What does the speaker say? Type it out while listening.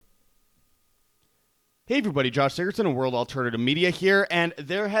Hey everybody, Josh Sigurdsson of World Alternative Media here, and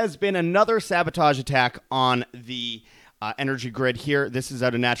there has been another sabotage attack on the energy grid here. This is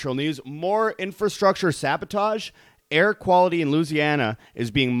out of Natural News. More infrastructure sabotage. Air quality in Louisiana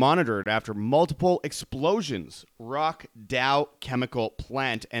is being monitored after multiple explosions. Rock Dow chemical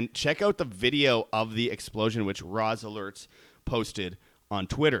plant. And check out the video of the explosion, which Roz Alerts posted on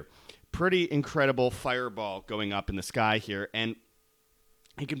Twitter. Pretty incredible fireball going up in the sky here, and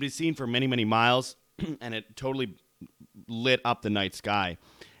it can be seen for many, many miles. And it totally lit up the night sky.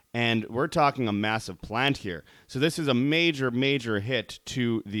 And we're talking a massive plant here. So this is a major, major hit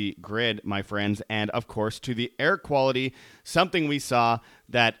to the grid, my friends, and, of course, to the air quality, something we saw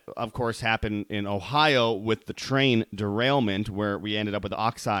that, of course, happened in Ohio with the train derailment where we ended up with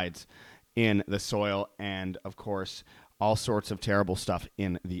oxides in the soil and, of course, all sorts of terrible stuff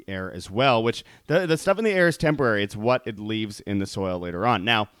in the air as well, which the stuff in the air is temporary. It's what it leaves in the soil later on.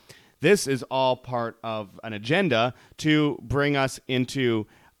 Now, this is all part of an agenda to bring us into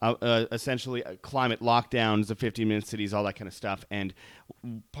essentially climate lockdowns, the 15-minute cities, all that kind of stuff. And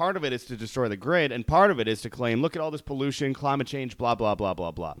part of it is to destroy the grid, and part of it is to claim, look at all this pollution, climate change, blah, blah, blah,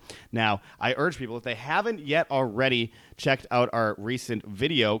 blah, blah. Now, I urge people, if they haven't yet already checked out our recent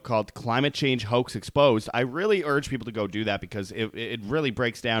video called Climate Change Hoax Exposed, I really urge people to go do that because it really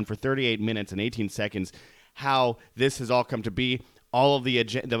breaks down for 38 minutes and 18 seconds how this has all come to be. All of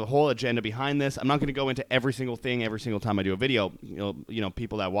the whole agenda behind this. I'm not going to go into every single thing every single time I do a video. You know,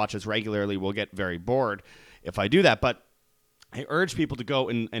 people that watch us regularly will get very bored if I do that. But I urge people to go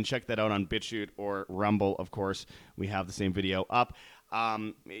and check that out on BitChute or Rumble. Of course, we have the same video up.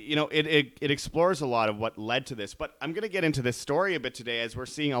 It explores a lot of what led to this. But I'm going to get into this story a bit today as we're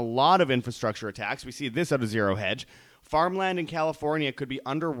seeing a lot of infrastructure attacks. We see this out of Zero Hedge. Farmland in California could be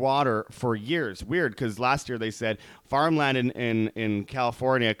underwater for years. Weird, because last year they said farmland in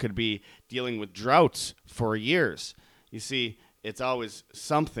California could be dealing with droughts for years. You see, it's always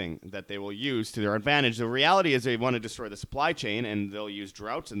something that they will use to their advantage. The reality is they want to destroy the supply chain, and they'll use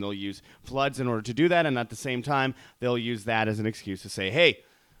droughts and they'll use floods in order to do that. And at the same time, they'll use that as an excuse to say, hey,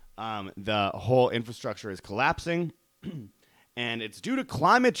 the whole infrastructure is collapsing. And it's due to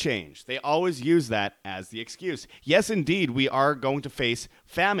climate change. They always use that as the excuse. Yes, indeed, we are going to face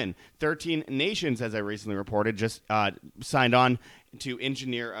famine. 13 nations, as I recently reported, just signed on to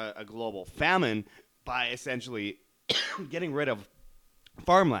engineer a global famine by essentially getting rid of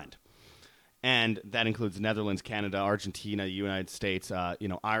farmland. And that includes Netherlands, Canada, Argentina, United States,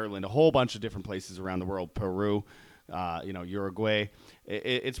 Ireland, a whole bunch of different places around the world, Peru, Uruguay.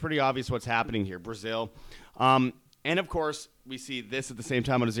 It's pretty obvious what's happening here. Brazil. And, of course, we see this at the same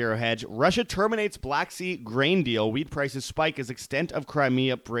time on a Zero Hedge. Russia terminates Black Sea grain deal. Wheat prices spike as extent of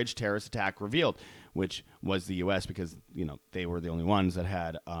Crimea bridge terrorist attack revealed, which was the U.S. because, they were the only ones that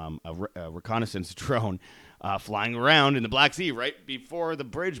had a reconnaissance drone flying around in the Black Sea right before the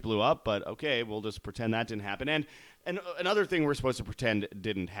bridge blew up. But, okay, we'll just pretend that didn't happen. And another thing we're supposed to pretend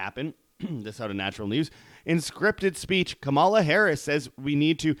didn't happen, this out of Natural News. In scripted speech, Kamala Harris says we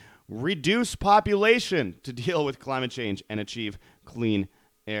need to reduce population to deal with climate change and achieve clean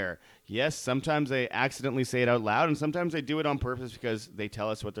air. Yes, sometimes they accidentally say it out loud, and sometimes they do it on purpose because they tell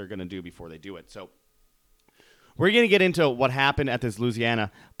us what they're going to do before they do it. So we're going to get into what happened at this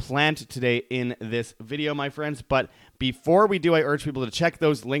Louisiana plant today in this video, my friends. But before we do, I urge people to check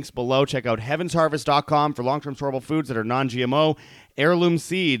those links below. Check out heavensharvest.com for long-term storable foods that are non-GMO, heirloom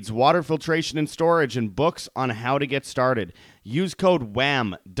seeds, water filtration and storage, and books on how to get started. Use code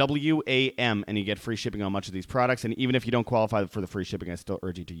WHAM, W-A-M, and you get free shipping on much of these products. And even if you don't qualify for the free shipping, I still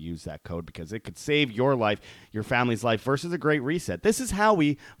urge you to use that code because it could save your life, your family's life, versus a Great Reset. This is how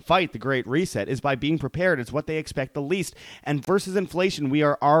we fight the Great Reset, is by being prepared. It's what they expect the least. And versus inflation, we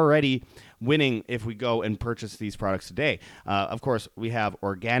are already winning if we go and purchase these products today. Of course, we have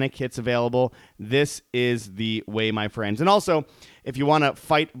organic kits available. This is the way, my friends. And also, if you want to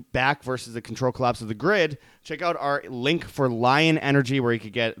fight back versus the control collapse of the grid, check out our link for Lion Energy, where you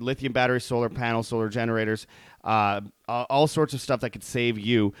could get lithium batteries, solar panels, solar generators, all sorts of stuff that could save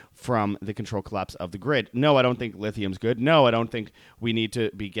you from the control collapse of the grid. No, I don't think lithium's good. No, I don't think we need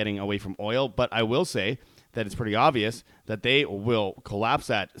to be getting away from oil. But I will say that it's pretty obvious that they will collapse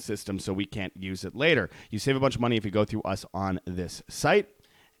that system so we can't use it later. You save a bunch of money if you go through us on this site,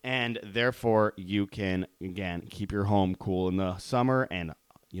 and therefore you can, again, keep your home cool in the summer and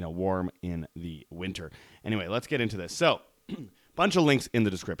warm in the winter. Anyway, let's get into this. So, bunch of links in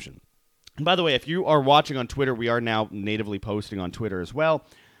the description. And by the way, if you are watching on Twitter, we are now natively posting on Twitter as well.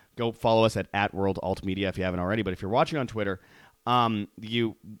 Go follow us at @WorldAltMedia if you haven't already. But if you're watching on Twitter,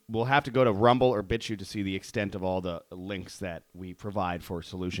 you will have to go to Rumble or BitChute to see the extent of all the links that we provide for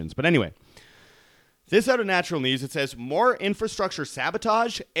solutions. But anyway, This out of Natural News, it says more infrastructure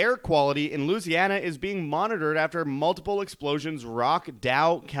sabotage. Air quality in Louisiana is being monitored after multiple explosions rock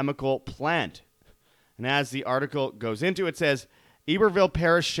Dow chemical plant. And as the article goes into, it says Iberville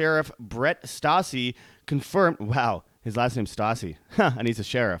Parish Sheriff Brett Stassi confirmed. Wow, his last name's Stassi. And he's a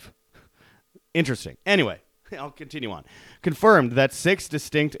sheriff. Interesting. Anyway, I'll continue on. Confirmed that 6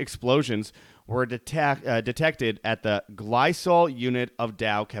 distinct explosions were detected at the glycol unit of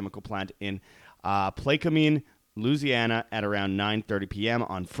Dow chemical plant in Plaquemine, Louisiana at around 9:30 p.m.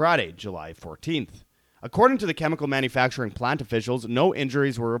 on Friday, July 14th. According to the chemical manufacturing plant officials, no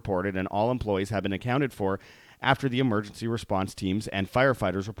injuries were reported and all employees have been accounted for after the emergency response teams and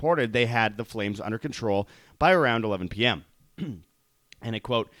firefighters reported they had the flames under control by around 11 p.m. And I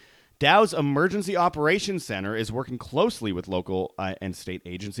quote, Dow's Emergency Operations Center is working closely with local and state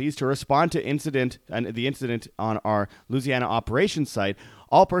agencies to respond to the incident on our Louisiana operations site.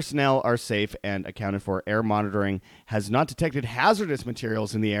 All personnel are safe and accounted for. Air monitoring has not detected hazardous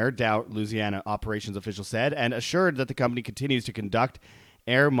materials in the air, Dow Louisiana operations official said, and assured that the company continues to conduct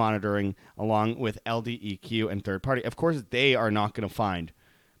air monitoring along with LDEQ and third party. Of course, they are not going to find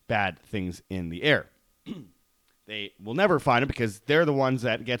bad things in the air. They will never find it because they're the ones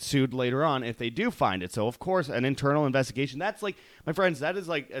that get sued later on if they do find it. So, of course, an internal investigation, that's like, my friends, that is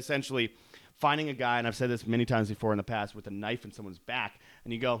like essentially finding a guy, and I've said this many times before in the past, with a knife in someone's back,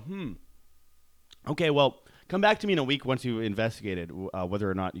 and you go, okay, well, come back to me in a week once you investigated whether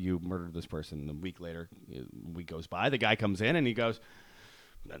or not you murdered this person. A week later, a week goes by, the guy comes in, and he goes,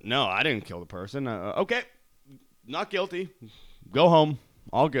 no, I didn't kill the person. Okay, not guilty. Go home.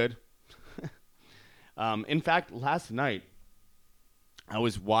 All good. In fact, last night, I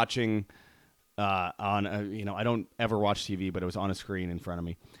was watching on, I don't ever watch TV, but it was on a screen in front of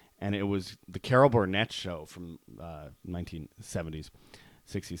me. And it was the Carol Burnett show from 1970s,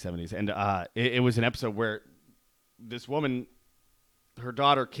 60s, 70s. And it was an episode where this woman, her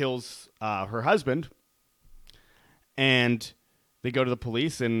daughter kills her husband. And they go to the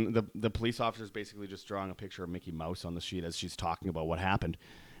police, and the police officer is basically just drawing a picture of Mickey Mouse on the sheet as she's talking about what happened.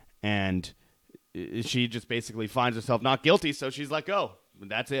 And she just basically finds herself not guilty, so she's let go.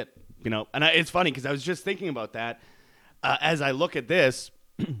 That's it. And it's funny because I was just thinking about that as I look at this.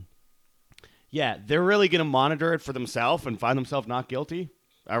 Yeah, they're really going to monitor it for themselves and find themselves not guilty?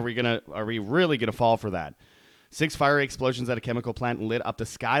 Are we really going to fall for that? 6 fiery explosions at a chemical plant lit up the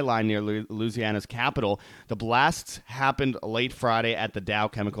skyline near Louisiana's capital. The blasts happened late Friday at the Dow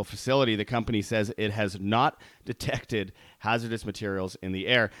chemical facility. The company says it has not detected hazardous materials in the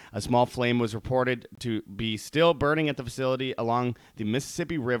air. A small flame was reported to be still burning at the facility along the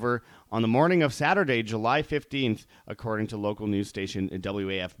Mississippi River on the morning of Saturday, July 15th, according to local news station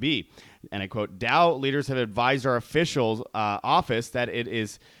WAFB. And I quote, Dow leaders have advised our officials office that it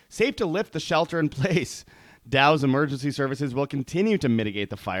is safe to lift the shelter in place. Dow's emergency services will continue to mitigate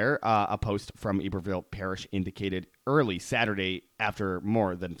the fire, a post from Iberville Parish indicated early Saturday after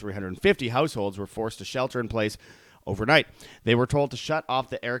more than 350 households were forced to shelter in place overnight. They were told to shut off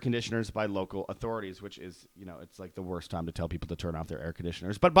the air conditioners by local authorities, which is, it's like the worst time to tell people to turn off their air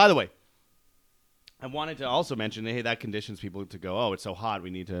conditioners. But by the way, I wanted to also mention, hey, that conditions people to go, oh, it's so hot, we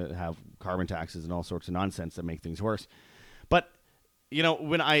need to have carbon taxes and all sorts of nonsense that make things worse. But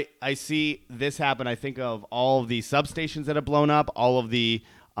when I see this happen, I think of all of the substations that have blown up, all of the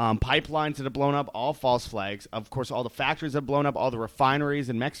pipelines that have blown up, all false flags. Of course, all the factories that have blown up, all the refineries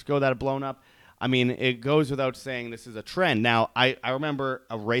in Mexico that have blown up. I mean, it goes without saying this is a trend. Now, I remember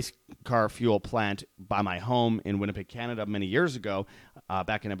a race car fuel plant by my home in Winnipeg, Canada many years ago,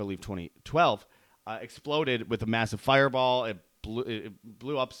 back in, I believe, 2012, exploded with a massive fireball. It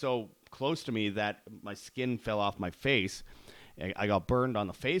blew up so close to me that my skin fell off my face. I got burned on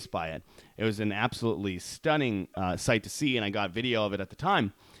the face by it. It was an absolutely stunning sight to see, and I got video of it at the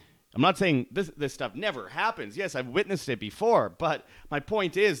time. I'm not saying this stuff never happens. Yes, I've witnessed it before, but my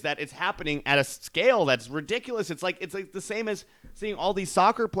point is that it's happening at a scale that's ridiculous. It's like the same as seeing all these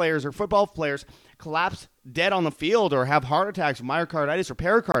soccer players or football players collapse dead on the field or have heart attacks, or myocarditis or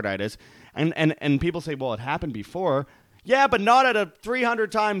pericarditis, and people say, well, it happened before. Yeah, but not at a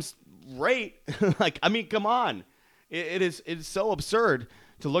 300 times rate. Come on. It is so absurd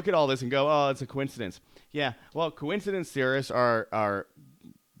to look at all this and go, oh, it's a coincidence. Yeah, well, coincidence theorists are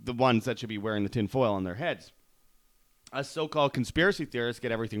the ones that should be wearing the tinfoil on their heads. Us so-called conspiracy theorists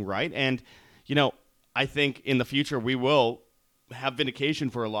get everything right. And, I think in the future we will have vindication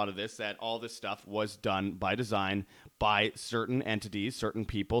for a lot of this, that all this stuff was done by design by certain entities, certain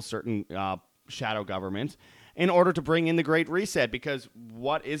people, certain shadow governments in order to bring in the Great Reset. Because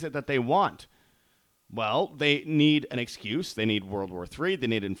what is it that they want? Well, they need an excuse. They need World War III. They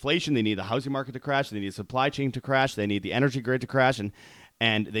need inflation. They need the housing market to crash. They need the supply chain to crash. They need the energy grid to crash,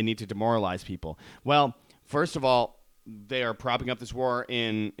 and they need to demoralize people. Well, first of all, they are propping up this war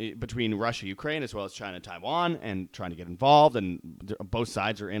between Russia, Ukraine, as well as China, Taiwan, and trying to get involved. And both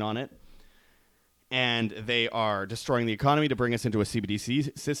sides are in on it. And they are destroying the economy to bring us into a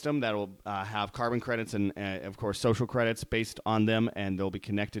CBDC system that will have carbon credits and, of course, social credits based on them, and they'll be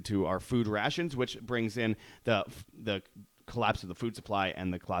connected to our food rations, which brings in the collapse of the food supply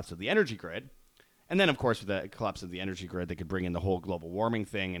and the collapse of the energy grid. And then, of course, with the collapse of the energy grid, they could bring in the whole global warming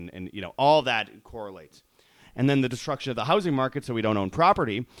thing, and all that correlates. And then the destruction of the housing market so we don't own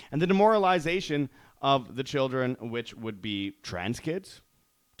property, and the demoralization of the children, which would be trans kids,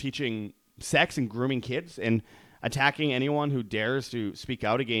 teaching sex and grooming kids and attacking anyone who dares to speak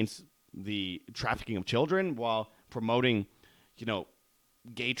out against the trafficking of children while promoting,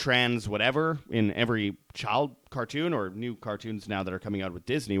 gay, trans, whatever in every child cartoon or new cartoons now that are coming out with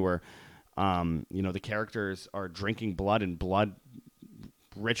Disney where, the characters are drinking blood and blood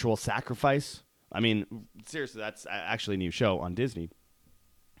ritual sacrifice. I mean, seriously, that's actually a new show on Disney.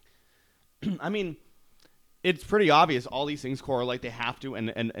 I mean, it's pretty obvious all these things correlate. They have to,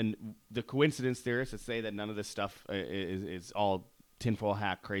 and the coincidence theorists that say that none of this stuff is all tinfoil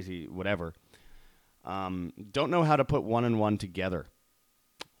hat, crazy, whatever, don't know how to put one and one together.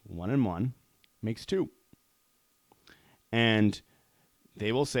 1 and 1 makes 2. And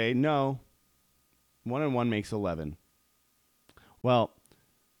they will say, no, 1 and 1 makes 11. Well,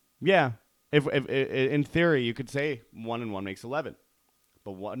 yeah, if in theory you could say 1 and 1 makes 11,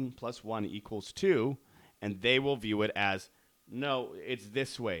 but 1 plus 1 equals 2. And they will view it as, no, it's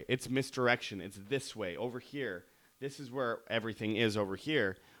this way. It's misdirection. It's this way, over here. This is where everything is over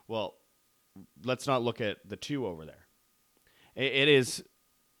here. Well, let's not look at the 2 over there. It is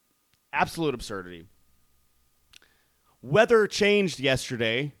absolute absurdity. Weather changed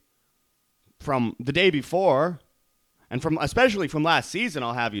yesterday from the day before, and especially from last season,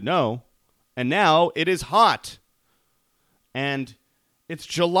 I'll have you know. And now it is hot. And it's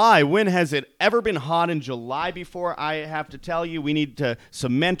July. When has it ever been hot in July before? I have to tell you, we need to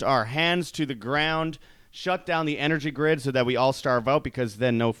cement our hands to the ground, shut down the energy grid so that we all starve out because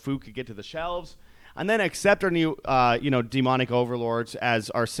then no food could get to the shelves, and then accept our new, demonic overlords as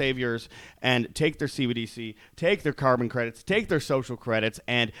our saviors and take their CBDC, take their carbon credits, take their social credits,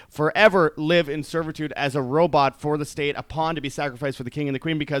 and forever live in servitude as a robot for the state, a pawn to be sacrificed for the king and the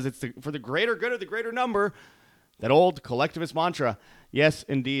queen because it's for the greater good of the greater number. That old collectivist mantra. Yes,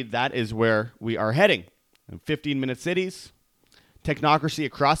 indeed, that is where we are heading. 15-minute cities, technocracy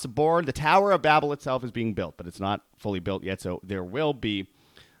across the board. The Tower of Babel itself is being built, but it's not fully built yet, so there will be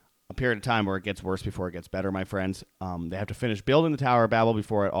a period of time where it gets worse before it gets better, my friends. They have to finish building the Tower of Babel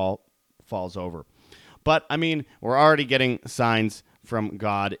before it all falls over. But, I mean, we're already getting signs from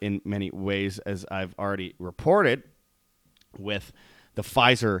God in many ways, as I've already reported, with the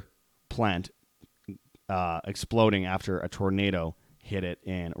Pfizer plant exploding after a tornado hit it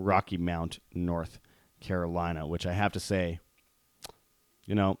in Rocky Mount, North Carolina, which I have to say,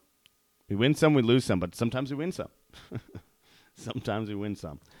 we win some, we lose some, but sometimes we win some. Sometimes we win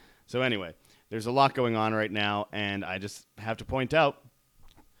some. So anyway, there's a lot going on right now, and I just have to point out,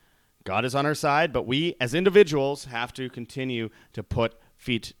 God is on our side, but we as individuals have to continue to put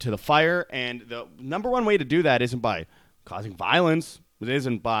feet to the fire, and the number one way to do that isn't by causing violence. It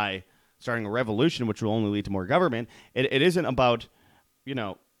isn't by starting a revolution, which will only lead to more government. It isn't about,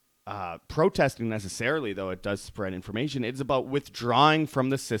 protesting necessarily, though it does spread information. It's about withdrawing from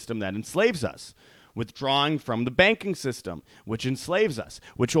the system that enslaves us, withdrawing from the banking system, which enslaves us,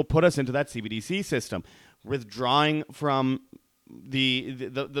 which will put us into that CBDC system, withdrawing from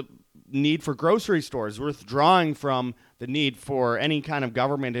the need for grocery stores, withdrawing from the need for any kind of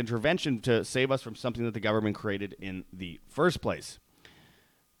government intervention to save us from something that the government created in the first place.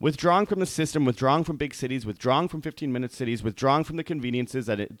 Withdrawing from the system, withdrawing from big cities, withdrawing from 15-minute cities, withdrawing from the conveniences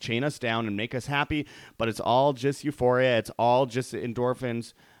that chain us down and make us happy, but it's all just euphoria. It's all just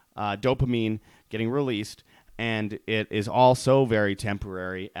endorphins, dopamine getting released, and it is all so very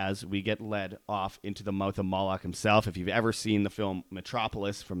temporary as we get led off into the mouth of Moloch himself. If you've ever seen the film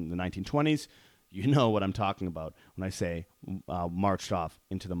Metropolis from the 1920s, you know what I'm talking about when I say marched off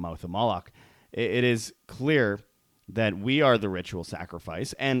into the mouth of Moloch. It is clear that we are the ritual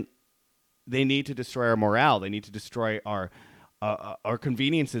sacrifice, and they need to destroy our morale. They need to destroy our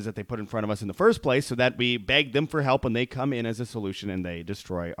conveniences that they put in front of us in the first place so that we beg them for help when they come in as a solution and they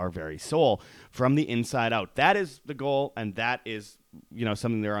destroy our very soul from the inside out. That is the goal, and that is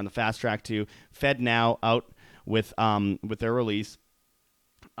something they're on the fast track to. Fed now out with their release.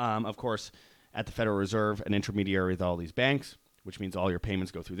 Of course, at the Federal Reserve, an intermediary with all these banks, which means all your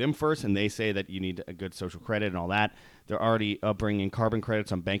payments go through them first, and they say that you need a good social credit and all that. They're already bringing carbon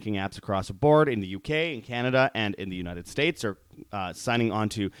credits on banking apps across the board in the UK, in Canada, and in the United States. They're signing on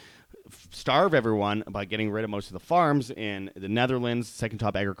to starve everyone by getting rid of most of the farms in the Netherlands, second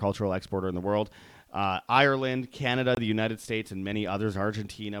top agricultural exporter in the world, Ireland, Canada, the United States, and many others,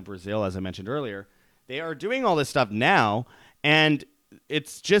 Argentina, Brazil, as I mentioned earlier. They are doing all this stuff now, and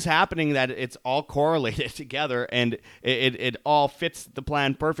it's just happening that it's all correlated together, and it all fits the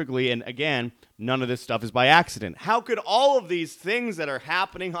plan perfectly. And again, none of this stuff is by accident. How could all of these things that are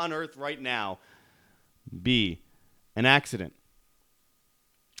happening on Earth right now be an accident?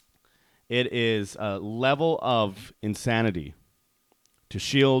 It is a level of insanity to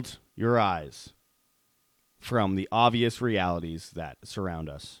shield your eyes from the obvious realities that surround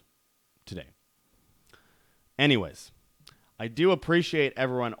us today. Anyways, I do appreciate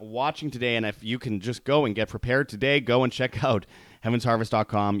everyone watching today, and if you can just go and get prepared today, go and check out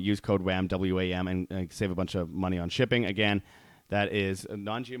heavensharvest.com, use code WHAM, W-A-M, and save a bunch of money on shipping. Again, that is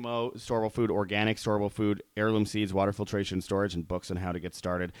non-GMO, storable food, organic storable food, heirloom seeds, water filtration, storage, and books on how to get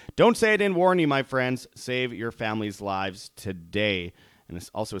started. Don't say I didn't warn you, my friends. Save your family's lives today, and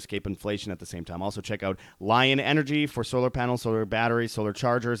also escape inflation at the same time. Also check out Lion Energy for solar panels, solar batteries, solar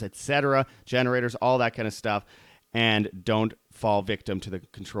chargers, etc., generators, all that kind of stuff. And don't fall victim to the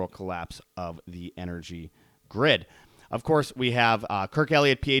control collapse of the energy grid. Of course, we have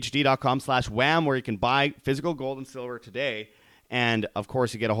KirkElliottPhD.com/wham, where you can buy physical gold and silver today. And, of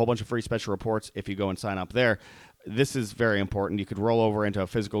course, you get a whole bunch of free special reports if you go and sign up there. This is very important. You could roll over into a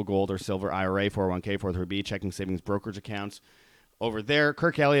physical gold or silver IRA, 401k, 403b, checking savings brokerage accounts. Over there,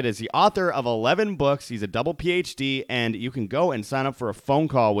 Kirk Elliott is the author of 11 books. He's a double PhD, and you can go and sign up for a phone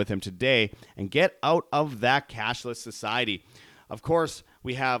call with him today and get out of that cashless society. Of course,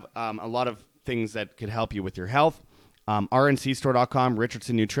 we have a lot of things that could help you with your health. RNCstore.com,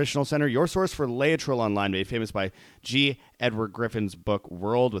 Richardson Nutritional Center, your source for Laetrile Online, made famous by G. Edward Griffin's book,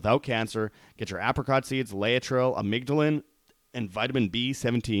 World Without Cancer. Get your apricot seeds, Laetrile, amygdalin, and vitamin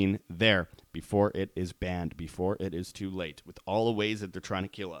B17 there before it is banned, before it is too late, with all the ways that they're trying to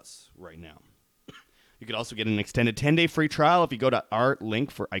kill us right now. You could also get an extended 10-day free trial if you go to our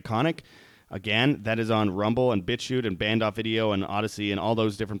link for Iconic. Again, that is on Rumble and BitChute and Band.video and Odyssey and all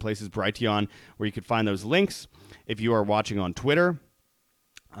those different places, Brighteon, where you could find those links. If you are watching on Twitter,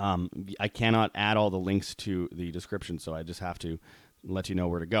 I cannot add all the links to the description, so I just have to let you know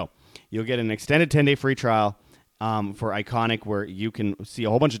where to go. You'll get an extended 10-day free trial for Iconic, where you can see a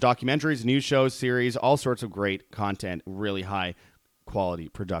whole bunch of documentaries, news shows, series, all sorts of great content, really high quality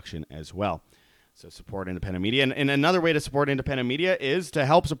production as well. So support independent media. And another way to support independent media is to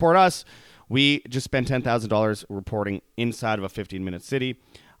help support us. We just spent $10,000 reporting inside of a 15-minute city,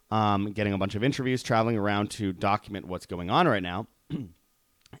 getting a bunch of interviews, traveling around to document what's going on right now.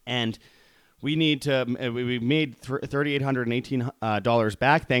 And we need to, we made $3,818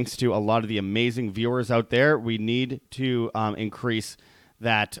 back thanks to a lot of the amazing viewers out there. We need to increase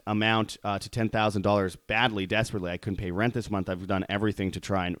that amount to $10,000 badly, desperately. I couldn't pay rent this month. I've done everything to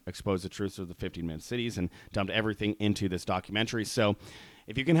try and expose the truths of the 15-minute cities and dumped everything into this documentary. So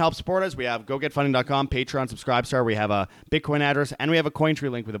if you can help support us, we have GoGetFunding.com, Patreon, Subscribestar. We have a Bitcoin address, and we have a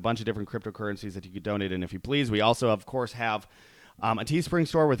Cointree link with a bunch of different cryptocurrencies that you could donate in if you please. We also, of course, have a Teespring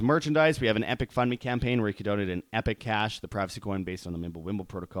store with merchandise. We have an Epic Fund Me campaign where you can donate in Epic Cash, the privacy coin based on the Mimblewimble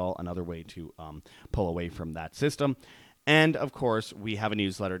protocol, another way to pull away from that system. And, of course, we have a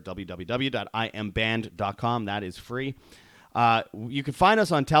newsletter, www.iamband.com. That is free. You can find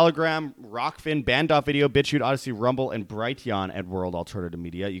us on Telegram, Rockfin, Band.video, BitChute, Odyssey, Rumble, and Brighteon at World Alternative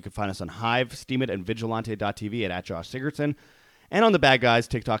Media. You can find us on Hive, Steemit, and Vigilante.tv at Josh Sigurdsson. And on the bad guys,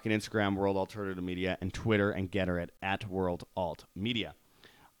 TikTok and Instagram, World Alternative Media, and Twitter and Getter at World Alt Media.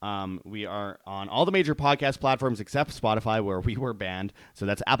 We are on all the major podcast platforms except Spotify, where we were banned. So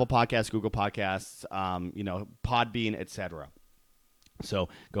that's Apple Podcasts, Google Podcasts, Podbean, etc. So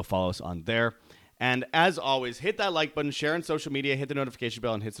go follow us on there. And as always, hit that like button, share on social media, hit the notification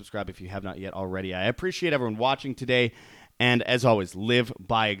bell, and hit subscribe if you have not yet already. I appreciate everyone watching today. And as always, live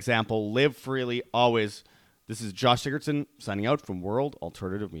by example, live freely, always. This is Josh Sigurdsson signing out from World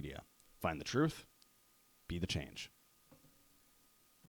Alternative Media. Find the truth, be the change.